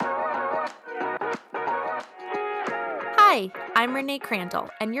Hi, I'm Renee Crandall,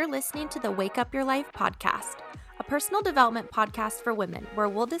 and you're listening to the Wake Up Your Life podcast, a personal development podcast for women where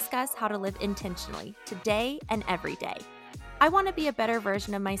we'll discuss how to live intentionally today and every day. I want to be a better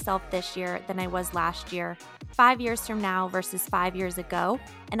version of myself this year than I was last year, 5 years from now versus 5 years ago,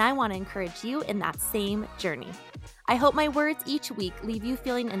 and I want to encourage you in that same journey. I hope my words each week leave you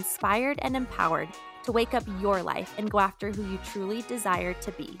feeling inspired and empowered to wake up your life and go after who you truly desire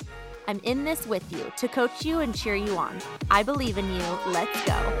to be. I'm in this with you to coach you and cheer you on. I believe in you. Let's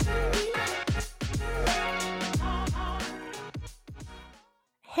go.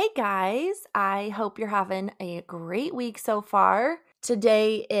 Hey guys, I hope you're having a great week so far.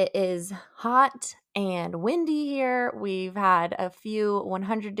 Today it is hot and windy here. We've had a few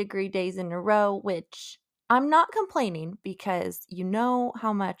 100-degree days in a row, which I'm not complaining because you know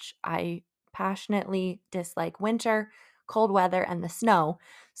how much I passionately dislike winter, cold weather, and the snow.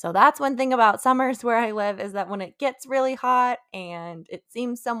 So that's one thing about summers where I live is that when it gets really hot and it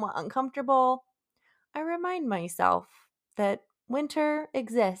seems somewhat uncomfortable, I remind myself that winter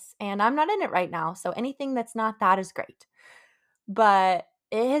exists and I'm not in it right now. So anything that's not that is great. But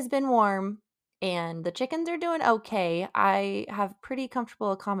it has been warm and the chickens are doing okay. I have pretty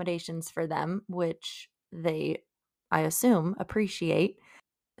comfortable accommodations for them, which they, I assume, appreciate.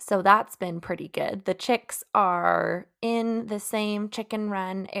 So that's been pretty good. The chicks are in the same chicken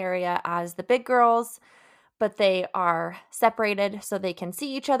run area as the big girls, but they are separated so they can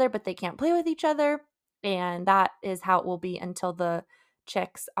see each other, but they can't play with each other. And that is how it will be until the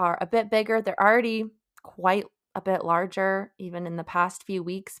chicks are a bit bigger. They're already quite a bit larger, even in the past few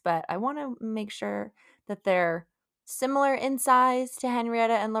weeks, but I want to make sure that they're similar in size to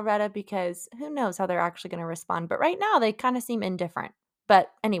Henrietta and Loretta because who knows how they're actually going to respond. But right now, they kind of seem indifferent. But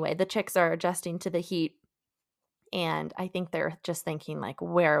anyway, the chicks are adjusting to the heat. And I think they're just thinking, like,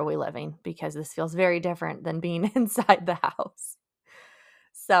 where are we living? Because this feels very different than being inside the house.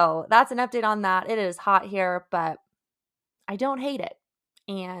 So that's an update on that. It is hot here, but I don't hate it.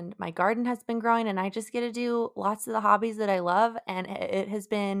 And my garden has been growing, and I just get to do lots of the hobbies that I love. And it has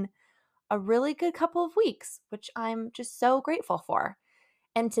been a really good couple of weeks, which I'm just so grateful for.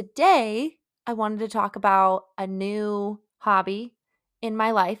 And today, I wanted to talk about a new hobby in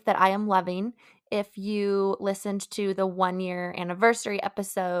my life that I am loving. If you listened to the 1-year anniversary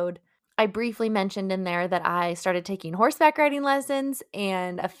episode, I briefly mentioned in there that I started taking horseback riding lessons.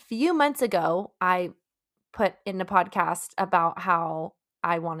 And a few months ago, I put in a podcast about how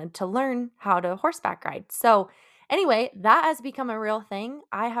I wanted to learn how to horseback ride. So, anyway, that has become a real thing.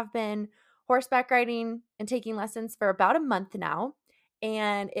 I have been horseback riding and taking lessons for about a month now,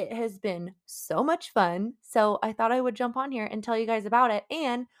 and it has been so much fun. So, I thought I would jump on here and tell you guys about it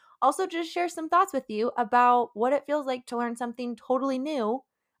and also just share some thoughts with you about what it feels like to learn something totally new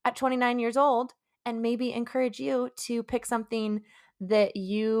at 29 years old and maybe encourage you to pick something that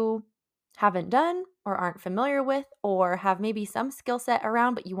you haven't done or aren't familiar with or have maybe some skill set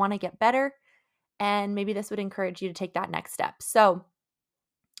around, but you want to get better. And maybe this would encourage you to take that next step. So,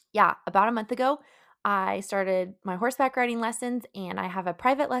 yeah, about a month ago, I started my horseback riding lessons and I have a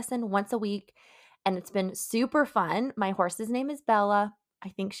private lesson once a week. And it's been super fun. My horse's name is Bella. I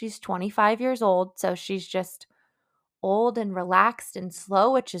think she's 25 years old. So she's just old and relaxed and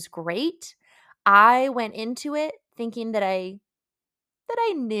slow, which is great. I went into it thinking that I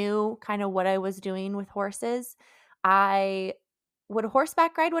knew kind of what I was doing with horses. I would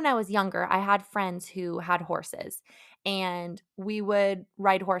horseback ride when I was younger. I had friends who had horses and we would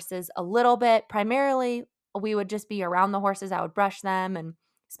ride horses a little bit. Primarily, we would just be around the horses. I would brush them and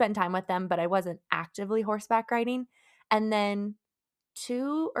spend time with them, but I wasn't actively horseback riding. And then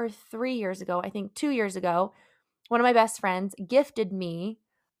 2 or 3 years ago, I think 2 years ago, one of my best friends gifted me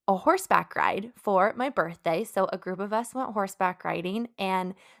a horseback ride for my birthday. So a group of us went horseback riding,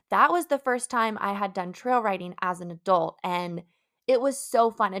 and that was the first time I had done trail riding as an adult. And it was so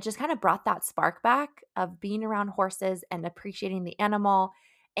fun. It just kind of brought that spark back of being around horses and appreciating the animal.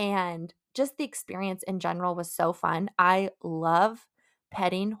 And just the experience in general was so fun. I love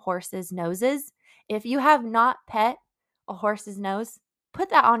petting horses' noses. If you have not pet a horse's nose, put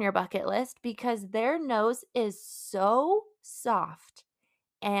that on your bucket list because their nose is so soft.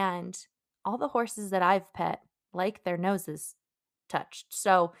 And all the horses that I've pet like their noses touched.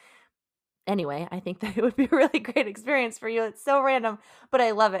 So, anyway, I think that it would be a really great experience for you. It's so random, but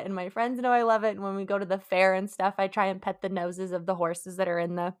I love it. And my friends know I love it. And when we go to the fair and stuff, I try and pet the noses of the horses that are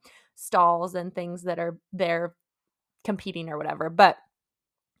in the stalls and things that are there competing or whatever. But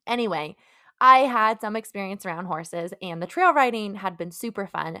anyway, I had some experience around horses and the trail riding had been super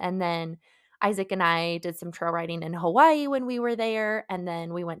fun. And then Isaac and I did some trail riding in Hawaii when we were there. And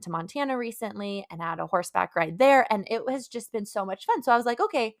then we went to Montana recently and had a horseback ride there. And it has just been so much fun. So I was like,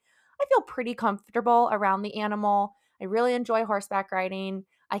 okay, I feel pretty comfortable around the animal. I really enjoy horseback riding.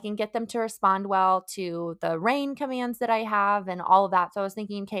 I can get them to respond well to the rein commands that I have and all of that. So I was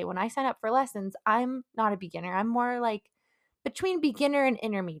thinking, okay, when I sign up for lessons, I'm not a beginner. I'm more like between beginner and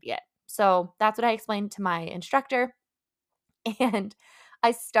intermediate. So that's what I explained to my instructor. And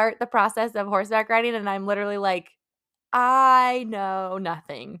I start the process of horseback riding, and I'm literally like, I know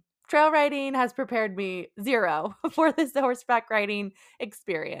nothing. Trail riding has prepared me zero for this horseback riding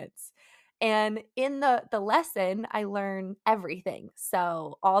experience. And in the lesson, I learn everything.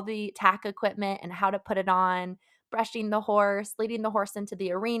 So all the tack equipment and how to put it on, brushing the horse, leading the horse into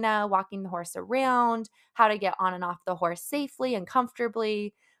the arena, walking the horse around, how to get on and off the horse safely and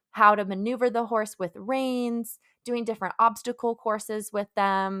comfortably, how to maneuver the horse with reins, doing different obstacle courses with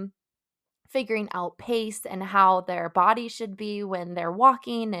them, figuring out pace and how their body should be when they're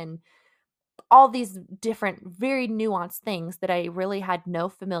walking, and all these different, very nuanced things that I really had no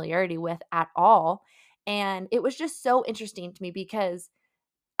familiarity with at all. And it was just so interesting to me because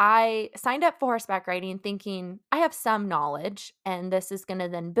I signed up for horseback riding thinking I have some knowledge and this is going to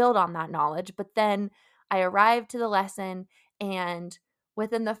then build on that knowledge. But then I arrived to the lesson, and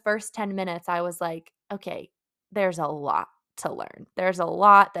within the first 10 minutes, I was like, okay, there's a lot to learn. There's a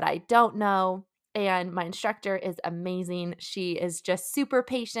lot that I don't know. And my instructor is amazing. She is just super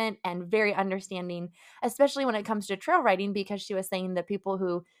patient and very understanding, especially when it comes to trail riding, because she was saying that people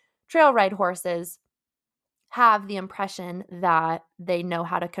who trail ride horses have the impression that they know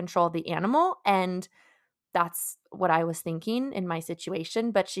how to control the animal. And that's what I was thinking in my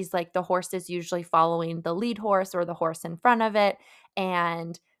situation. But she's like, the horse is usually following the lead horse or the horse in front of it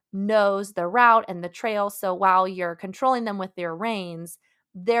and knows the route and the trail. So while you're controlling them with their reins,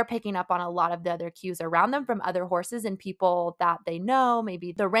 they're picking up on a lot of the other cues around them from other horses and people that they know,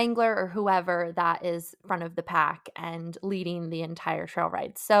 maybe the wrangler or whoever that is front of the pack and leading the entire trail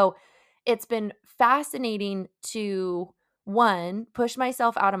ride. So it's been fascinating to, one, push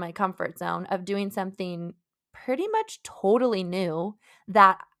myself out of my comfort zone of doing something pretty much totally new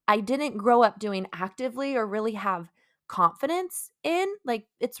that I didn't grow up doing actively or really have confidence in. Like,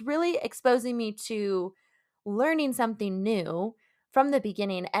 it's really exposing me to learning something new from the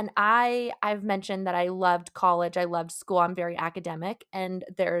beginning. And I've mentioned that I loved college, I loved school. I'm very academic, and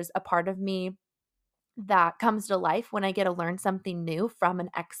there's a part of me that comes to life when I get to learn something new from an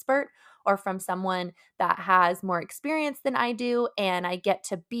expert or from someone that has more experience than I do. And I get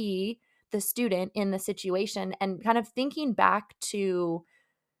to be the student in the situation, and kind of thinking back to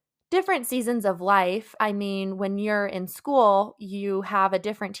different seasons of life. I mean, when you're in school, you have a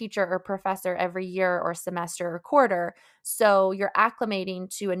different teacher or professor every year or semester or quarter. So you're acclimating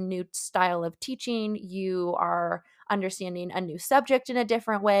to a new style of teaching. You are understanding a new subject in a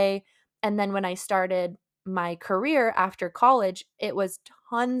different way. And then when I started my career after college, it was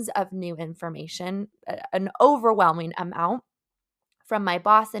tons of new information, an overwhelming amount from my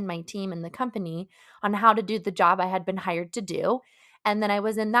boss and my team and the company on how to do the job I had been hired to do. And then I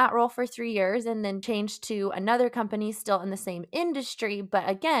was in that role for 3 years and then changed to another company still in the same industry. But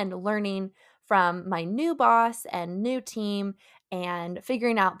again, learning from my new boss and new team and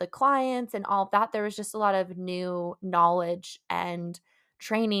figuring out the clients and all of that. There was just a lot of new knowledge and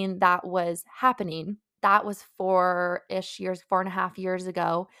training that was happening. That was 4-ish years, 4.5 years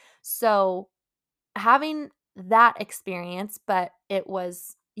ago. So having that experience, but it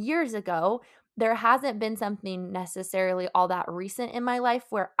was years ago, there hasn't been something necessarily all that recent in my life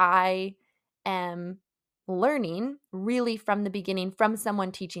where I am learning really from the beginning from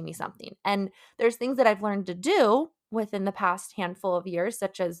someone teaching me something. And there's things that I've learned to do within the past handful of years,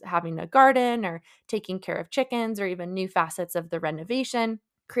 such as having a garden or taking care of chickens or even new facets of the renovation,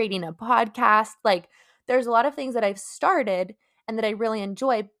 creating a podcast. Like, there's a lot of things that I've started and that I really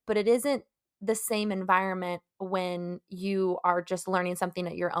enjoy, but it isn't the same environment when you are just learning something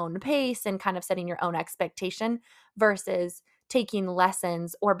at your own pace and kind of setting your own expectation versus taking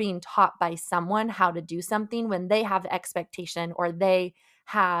lessons or being taught by someone how to do something when they have the expectation or they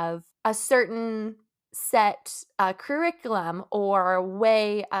have a certain set curriculum or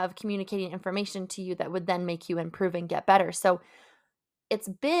way of communicating information to you that would then make you improve and get better. So it's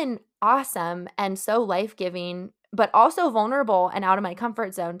been awesome and so life-giving, but also vulnerable and out of my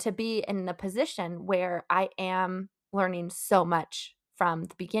comfort zone to be in a position where I am learning so much from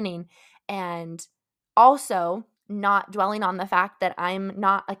the beginning, and also not dwelling on the fact that I'm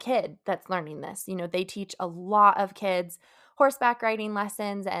not a kid that's learning this. You know, they teach a lot of kids horseback riding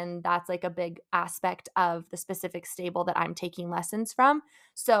lessons, and that's like a big aspect of the specific stable that I'm taking lessons from.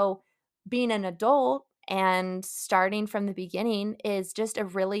 So being an adult and starting from the beginning is just a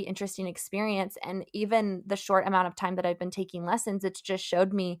really interesting experience. And even the short amount of time that I've been taking lessons, it's just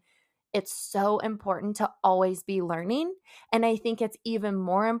showed me it's so important to always be learning. And I think it's even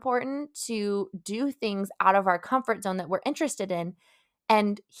more important to do things out of our comfort zone that we're interested in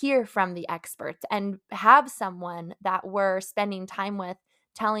and hear from the experts and have someone that we're spending time with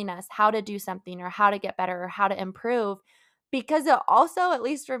telling us how to do something or how to get better or how to improve, because it also, at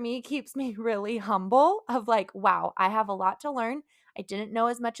least for me, keeps me really humble of like, wow, I have a lot to learn. I didn't know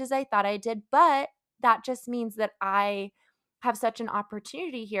as much as I thought I did, but that just means that I have such an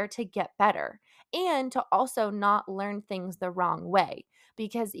opportunity here to get better and to also not learn things the wrong way.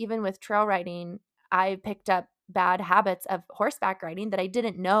 Because even with trail riding, I picked up bad habits of horseback riding that I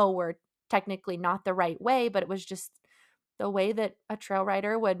didn't know were technically not the right way, but it was just the way that a trail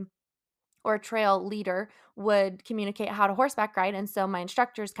rider would, or a trail leader would, communicate how to horseback ride. And so my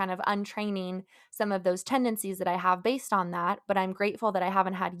instructor's kind of untraining some of those tendencies that I have based on that. But I'm grateful that I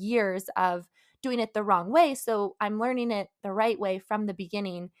haven't had years of doing it the wrong way. So I'm learning it the right way from the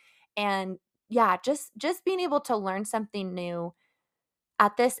beginning. And yeah, just being able to learn something new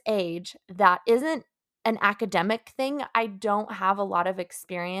at this age that isn't an academic thing. I don't have a lot of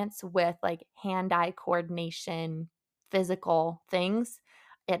experience with like hand-eye coordination, physical things.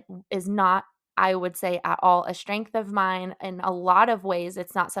 It is not, I would say, at all a strength of mine. In a lot of ways,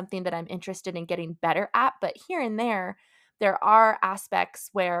 it's not something that I'm interested in getting better at, but here and there are aspects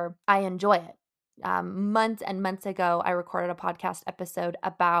where I enjoy it. Months and months ago, I recorded a podcast episode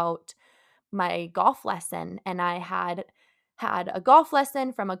about my golf lesson, and I had a golf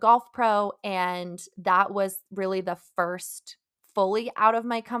lesson from a golf pro, and that was really the first fully out of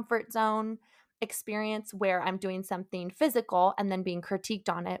my comfort zone experience where I'm doing something physical and then being critiqued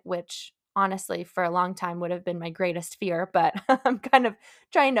on it, which honestly for a long time would have been my greatest fear, but I'm kind of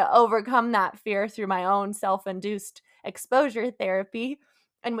trying to overcome that fear through my own self-induced exposure therapy.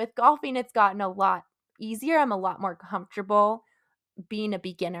 And with golfing, it's gotten a lot easier. I'm a lot more comfortable being a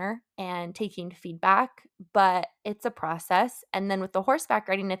beginner and taking feedback, but it's a process. And then with the horseback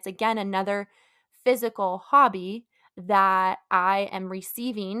riding, it's again another physical hobby that I am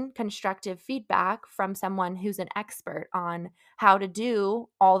receiving constructive feedback from someone who's an expert on how to do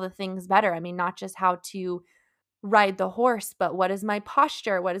all the things better. I mean, not just how to ride the horse, but what is my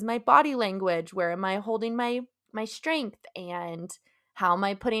posture? What is my body language? Where am I holding my strength? And how am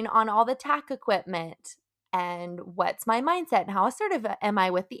I putting on all the tack equipment? And what's my mindset? And how assertive am I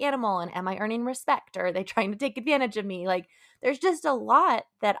with the animal? And am I earning respect? Or are they trying to take advantage of me? Like, there's just a lot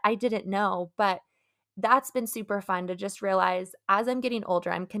that I didn't know, but that's been super fun to just realize as I'm getting older,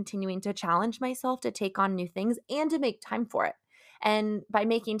 I'm continuing to challenge myself to take on new things and to make time for it. And by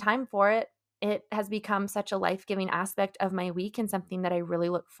making time for it, it has become such a life-giving aspect of my week and something that I really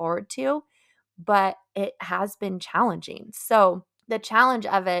look forward to, but it has been challenging. So, the challenge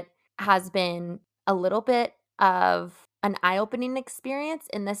of it has been a little bit of an eye-opening experience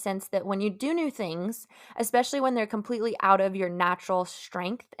in the sense that when you do new things, especially when they're completely out of your natural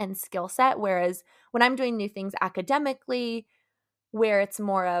strength and skill set, whereas when I'm doing new things academically, where it's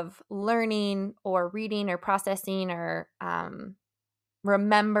more of learning or reading or processing or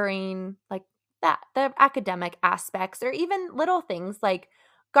remembering, like that, the academic aspects, or even little things like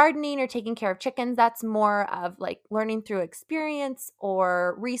gardening or taking care of chickens, that's more of like learning through experience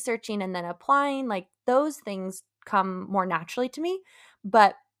or researching and then applying. Like those things come more naturally to me.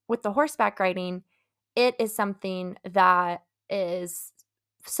 But with the horseback riding, it is something that is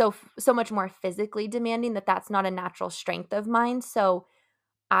so much more physically demanding that that's not a natural strength of mine. So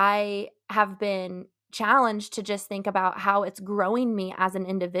I have been challenged to just think about how it's growing me as an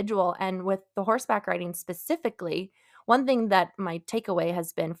individual. And with the horseback riding specifically, one thing that my takeaway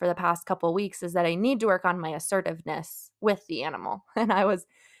has been for the past couple of weeks is that I need to work on my assertiveness with the animal. And I was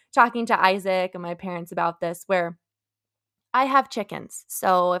talking to Isaac and my parents about this, where I have chickens.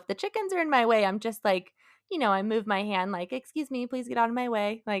 So if the chickens are in my way, I'm just like, I move my hand like, "Excuse me, please get out of my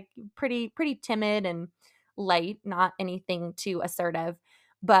way." Like pretty timid and light, not anything too assertive.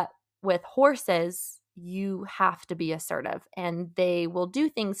 But with horses, you have to be assertive, and they will do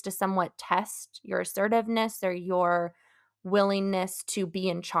things to somewhat test your assertiveness or your willingness to be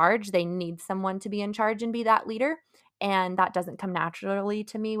in charge. They need someone to be in charge and be that leader. And that doesn't come naturally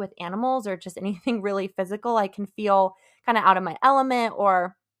to me with animals or just anything really physical. I can feel kind of out of my element,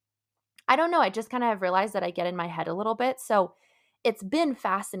 or I don't know, I just kind of have realized that I get in my head a little bit. So it's been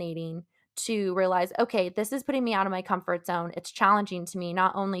fascinating to realize, okay, this is putting me out of my comfort zone. It's challenging to me,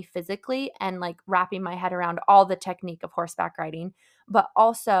 not only physically and like wrapping my head around all the technique of horseback riding, but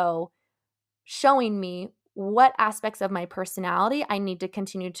also showing me what aspects of my personality I need to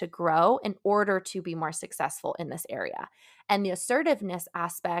continue to grow in order to be more successful in this area. And the assertiveness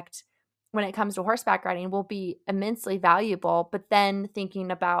aspect, when it comes to horseback riding, will be immensely valuable. But then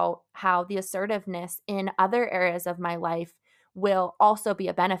thinking about how the assertiveness in other areas of my life will also be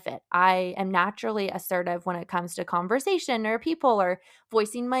a benefit. I am naturally assertive when it comes to conversation or people or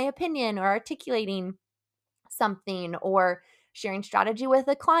voicing my opinion or articulating something or sharing strategy with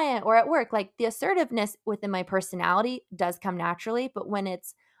a client or at work. Like the assertiveness within my personality does come naturally, but when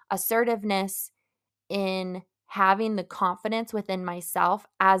it's assertiveness in having the confidence within myself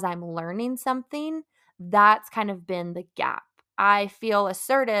as I'm learning something, that's kind of been the gap. I feel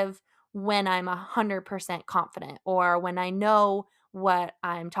assertive when I'm 100% confident or when I know what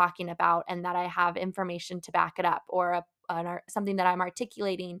I'm talking about and that I have information to back it up or something that I'm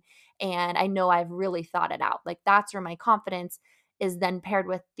articulating and I know I've really thought it out. Like that's where my confidence is then paired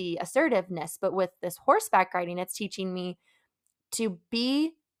with the assertiveness. But with this horseback riding, it's teaching me to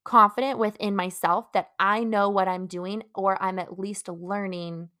be confident within myself that I know what I'm doing or I'm at least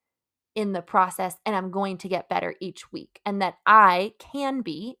learning in the process and I'm going to get better each week and that I can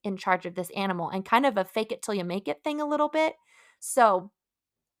be in charge of this animal and kind of a fake it till you make it thing a little bit. So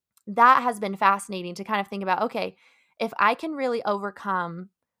that has been fascinating to kind of think about, okay, if I can really overcome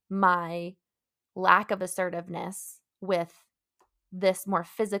my lack of assertiveness with this more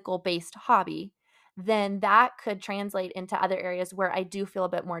physical based hobby, then that could translate into other areas where I do feel a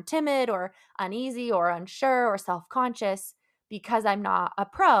bit more timid or uneasy or unsure or self conscious because I'm not a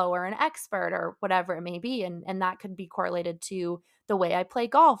pro or an expert or whatever it may be. And that could be correlated to the way I play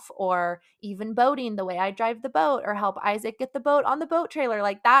golf or even boating, the way I drive the boat or help Isaac get the boat on the boat trailer.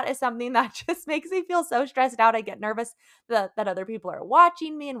 Like that is something that just makes me feel so stressed out. I get nervous that other people are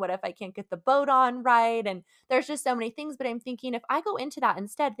watching me and what if I can't get the boat on right? And there's just so many things, but I'm thinking if I go into that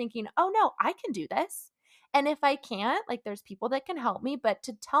instead thinking, oh no, I can do this. And if I can't, like there's people that can help me, but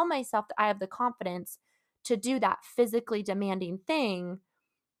to tell myself that I have the confidence to do that physically demanding thing,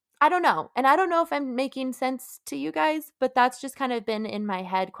 I don't know. And I don't know if I'm making sense to you guys, but that's just kind of been in my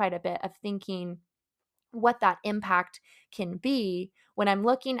head quite a bit of thinking what that impact can be when I'm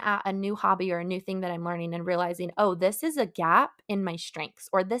looking at a new hobby or a new thing that I'm learning and realizing, oh, this is a gap in my strengths,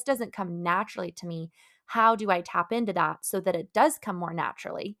 or this doesn't come naturally to me. How do I tap into that so that it does come more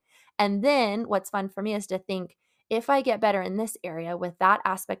naturally? And then what's fun for me is to think if I get better in this area with that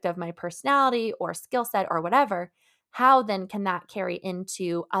aspect of my personality or skill set or whatever, how then can that carry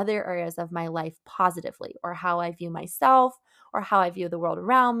into other areas of my life positively, or how I view myself, or how I view the world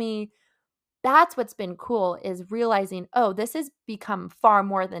around me? That's what's been cool is realizing, oh, this has become far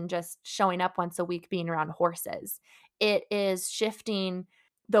more than just showing up once a week being around horses. It is shifting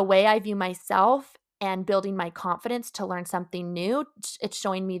the way I view myself and building my confidence to learn something new. It's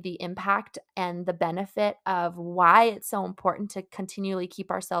showing me the impact and the benefit of why it's so important to continually keep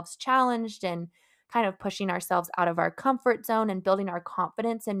ourselves challenged and kind of pushing ourselves out of our comfort zone and building our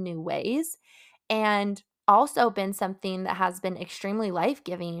confidence in new ways. And also been something that has been extremely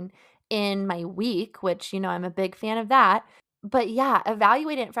life-giving in my week, which, I'm a big fan of that. But yeah,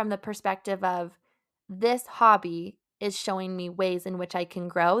 evaluate it from the perspective of this hobby is showing me ways in which I can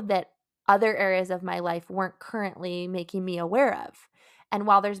grow that other areas of my life weren't currently making me aware of. And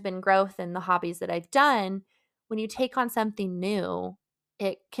while there's been growth in the hobbies that I've done, when you take on something new,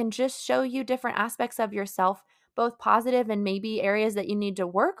 it can just show you different aspects of yourself, both positive and maybe areas that you need to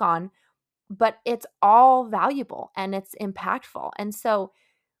work on, but it's all valuable and it's impactful. And so,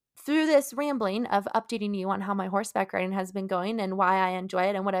 through this rambling of updating you on how my horseback riding has been going and why I enjoy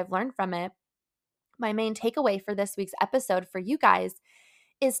it and what I've learned from it, my main takeaway for this week's episode for you guys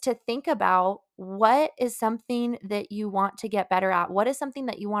is to think about what is something that you want to get better at? What is something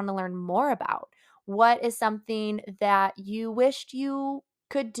that you want to learn more about? What is something that you wished you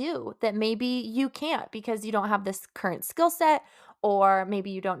could do that maybe you can't because you don't have this current skill set, or maybe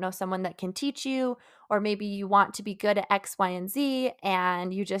you don't know someone that can teach you, or maybe you want to be good at X, Y, and Z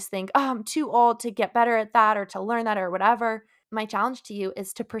and you just think, oh, I'm too old to get better at that or to learn that or whatever. My challenge to you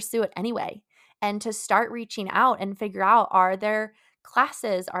is to pursue it anyway and to start reaching out and figure out, are there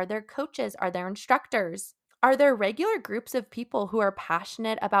classes? Are there coaches? Are there instructors? Are there regular groups of people who are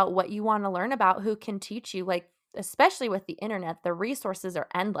passionate about what you want to learn about who can teach you? Like, especially with the internet, the resources are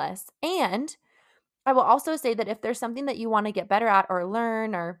endless. And I will also say that if there's something that you want to get better at or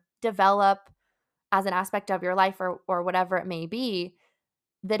learn or develop as an aspect of your life or whatever it may be,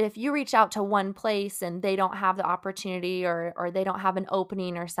 that if you reach out to one place and they don't have the opportunity or they don't have an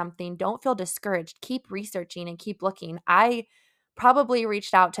opening or something, don't feel discouraged. Keep researching and keep looking. I probably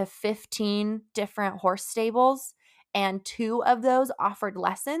reached out to 15 different horse stables and 2 of those offered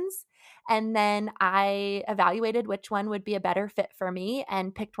lessons. And then I evaluated which one would be a better fit for me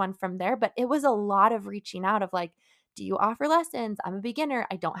and picked one from there. But it was a lot of reaching out of like, do you offer lessons? I'm a beginner.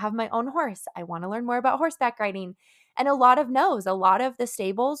 I don't have my own horse. I want to learn more about horseback riding. And a lot of no's. A lot of the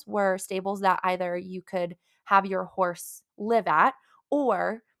stables were stables that either you could have your horse live at,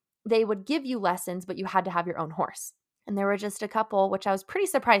 or they would give you lessons, but you had to have your own horse. And there were just a couple, which I was pretty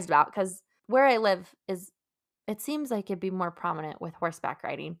surprised about because where I live is, it seems like it'd be more prominent with horseback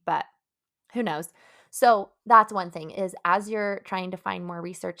riding, but who knows? So that's one thing is as you're trying to find more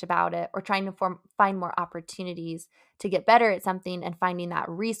research about it or trying to find more opportunities to get better at something and finding that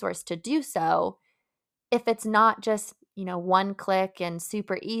resource to do so, if it's not just, one click and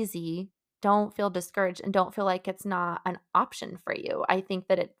super easy, don't feel discouraged and don't feel like it's not an option for you. I think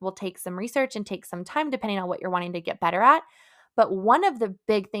that it will take some research and take some time depending on what you're wanting to get better at. But one of the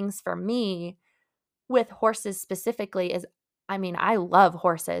big things for me with horses specifically is, I love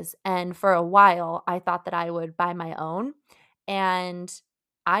horses. And for a while, I thought that I would buy my own. And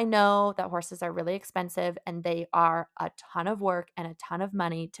I know that horses are really expensive and they are a ton of work and a ton of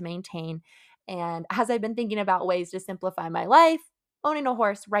money to maintain. And as I've been thinking about ways to simplify my life, owning a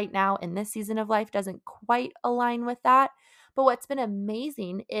horse right now in this season of life doesn't quite align with that. But what's been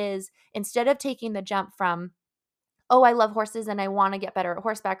amazing is instead of taking the jump from, oh, I love horses and I want to get better at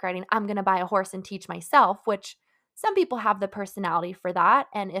horseback riding, I'm going to buy a horse and teach myself, which some people have the personality for that.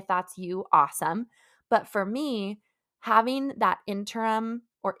 And if that's you, awesome. But for me, having that interim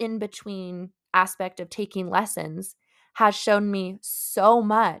or in between aspect of taking lessons has shown me so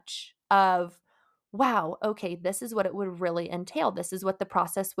much of, wow, okay, this is what it would really entail. This is what the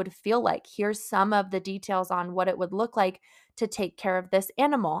process would feel like. Here's some of the details on what it would look like to take care of this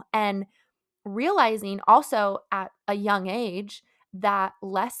animal. And realizing also at a young age that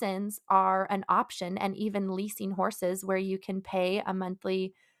lessons are an option and even leasing horses where you can pay a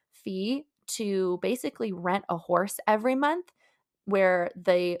monthly fee to basically rent a horse every month where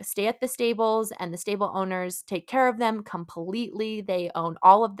they stay at the stables and the stable owners take care of them completely. They own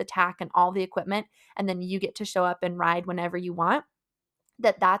all of the tack and all the equipment, and then you get to show up and ride whenever you want.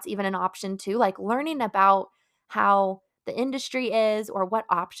 That's even an option too. Like learning about how the industry is or what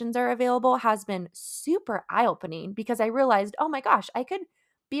options are available has been super eye-opening because I realized, oh my gosh, I could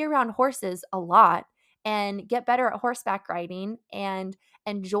be around horses a lot and get better at horseback riding and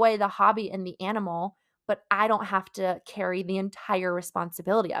enjoy the hobby and the animal, but I don't have to carry the entire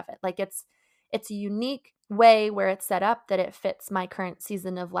responsibility of it. Like it's a unique way where it's set up that it fits my current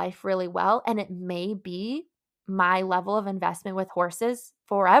season of life really well, and it may be my level of investment with horses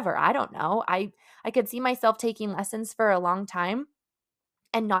forever. I don't know. I could see myself taking lessons for a long time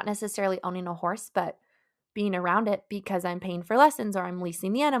and not necessarily owning a horse, but being around it because I'm paying for lessons or I'm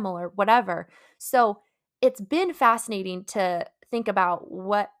leasing the animal or whatever. So it's been fascinating to think about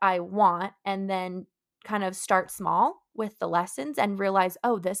what I want and then kind of start small with the lessons and realize,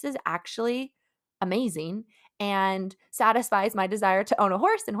 oh, this is actually amazing and satisfies my desire to own a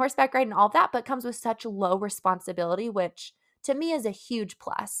horse and horseback ride and all that, but comes with such low responsibility, which to me is a huge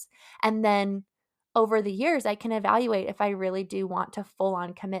plus. And then over the years, I can evaluate if I really do want to full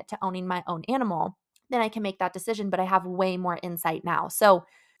on commit to owning my own animal, then I can make that decision, but I have way more insight now. So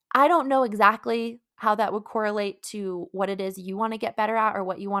I don't know exactly how that would correlate to what it is you want to get better at or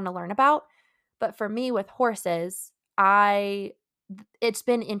what you want to learn about. But for me with horses, it's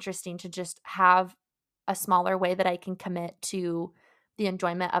been interesting to just have a smaller way that I can commit to the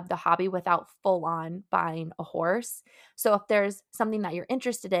enjoyment of the hobby without full on buying a horse. So if there's something that you're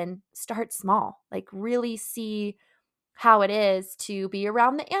interested in, start small. Like really see how it is to be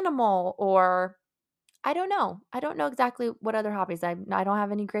around the animal, or I don't know. I don't know exactly what other hobbies. I don't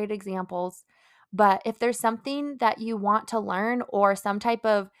have any great examples, but if there's something that you want to learn or some type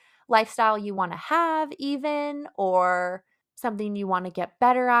of lifestyle you want to have even, or something you want to get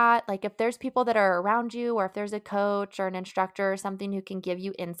better at, like if there's people that are around you or if there's a coach or an instructor or something who can give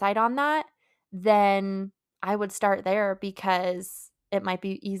you insight on that, then I would start there because it might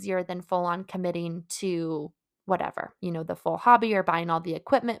be easier than full on committing to whatever, the full hobby or buying all the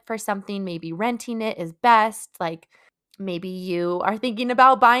equipment for something. Maybe renting it is best. Like maybe you are thinking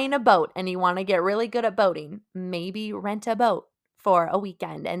about buying a boat and you want to get really good at boating. Maybe rent a boat for a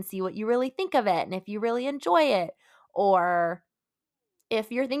weekend and see what you really think of it and if you really enjoy it. Or if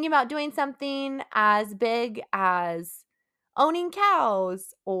you're thinking about doing something as big as owning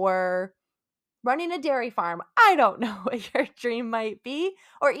cows or running a dairy farm, I don't know what your dream might be,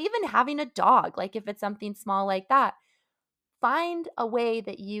 or even having a dog, like if it's something small like that, find a way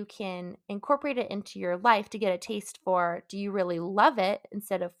that you can incorporate it into your life to get a taste for, do you really love it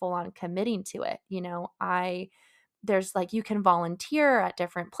instead of full on committing to it? I there's like you can volunteer at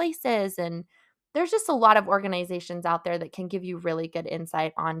different places, and there's just a lot of organizations out there that can give you really good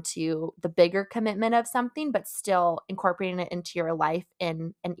insight onto the bigger commitment of something, but still incorporating it into your life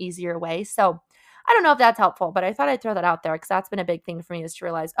in an easier way. So I don't know if that's helpful, but I thought I'd throw that out there because that's been a big thing for me, is to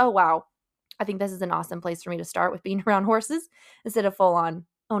realize, oh, wow, I think this is an awesome place for me to start with being around horses instead of full on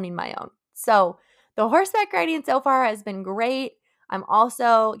owning my own. So the horseback riding so far has been great. I'm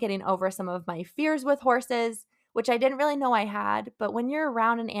also getting over some of my fears with horses, which I didn't really know I had. But when you're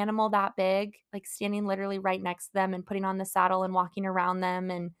around an animal that big, like standing literally right next to them and putting on the saddle and walking around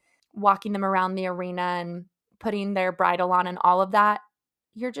them and walking them around the arena and putting their bridle on and all of that,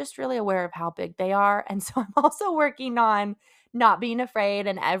 you're just really aware of how big they are. And so I'm also working on not being afraid.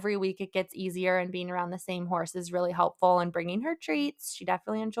 And every week it gets easier, and being around the same horse is really helpful, and bringing her treats. She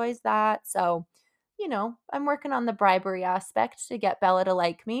definitely enjoys that. So, I'm working on the bribery aspect to get Bella to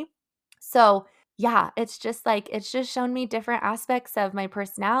like me. So, yeah, it's just shown me different aspects of my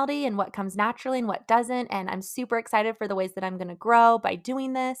personality and what comes naturally and what doesn't. And I'm super excited for the ways that I'm going to grow by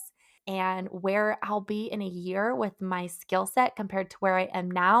doing this, and where I'll be in a year with my skill set compared to where I am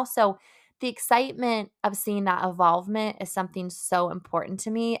now. So, the excitement of seeing that evolvement is something so important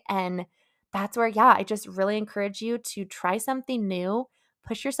to me. And that's where, yeah, I just really encourage you to try something new,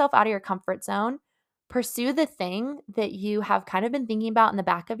 push yourself out of your comfort zone, pursue the thing that you have kind of been thinking about in the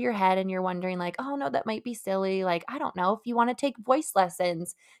back of your head, and you're wondering like, oh no, that might be silly. Like, I don't know, if you want to take voice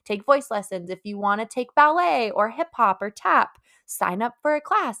lessons, take voice lessons. If you want to take ballet or hip hop or tap, sign up for a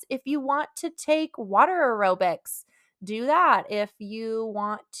class. If you want to take water aerobics, do that. If you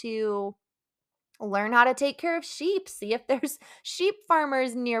want to learn how to take care of sheep, see if there's sheep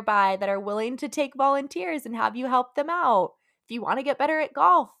farmers nearby that are willing to take volunteers and have you help them out. If you want to get better at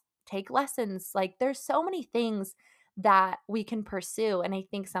golf, take lessons. Like, there's so many things that we can pursue. And I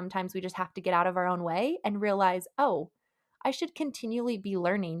think sometimes we just have to get out of our own way and realize, oh, I should continually be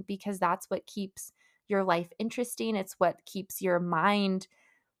learning, because that's what keeps your life interesting. It's what keeps your mind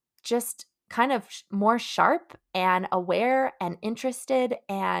just kind of more sharp and aware and interested.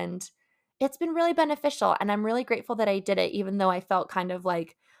 And it's been really beneficial. And I'm really grateful that I did it, even though I felt kind of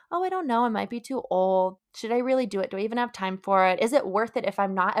like, oh, I don't know, I might be too old. Should I really do it? Do I even have time for it? Is it worth it if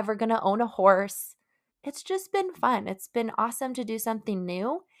I'm not ever going to own a horse? It's just been fun. It's been awesome to do something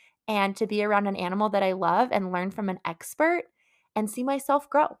new and to be around an animal that I love and learn from an expert and see myself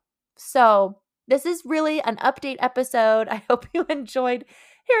grow. So, this is really an update episode. I hope you enjoyed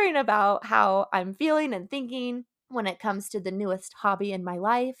hearing about how I'm feeling and thinking when it comes to the newest hobby in my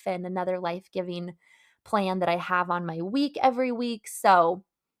life and another life giving plan that I have on my week every week. So,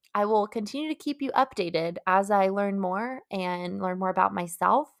 I will continue to keep you updated as I learn more and learn more about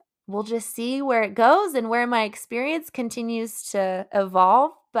myself. We'll just see where it goes and where my experience continues to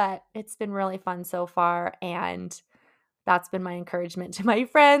evolve. But it's been really fun so far. And that's been my encouragement to my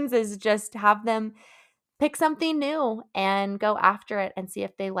friends, is just have them pick something new and go after it and see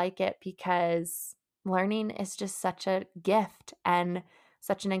if they like it, because learning is just such a gift and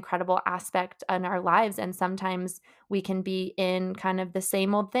such an incredible aspect in our lives. And sometimes we can be in kind of the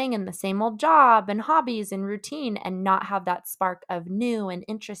same old thing and the same old job and hobbies and routine, and not have that spark of new and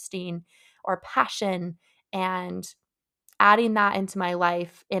interesting or passion. And adding that into my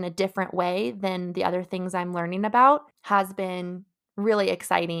life in a different way than the other things I'm learning about has been really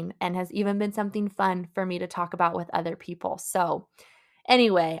exciting, and has even been something fun for me to talk about with other people. So,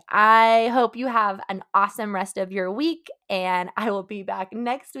 anyway, I hope you have an awesome rest of your week, and I will be back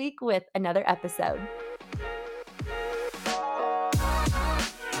next week with another episode.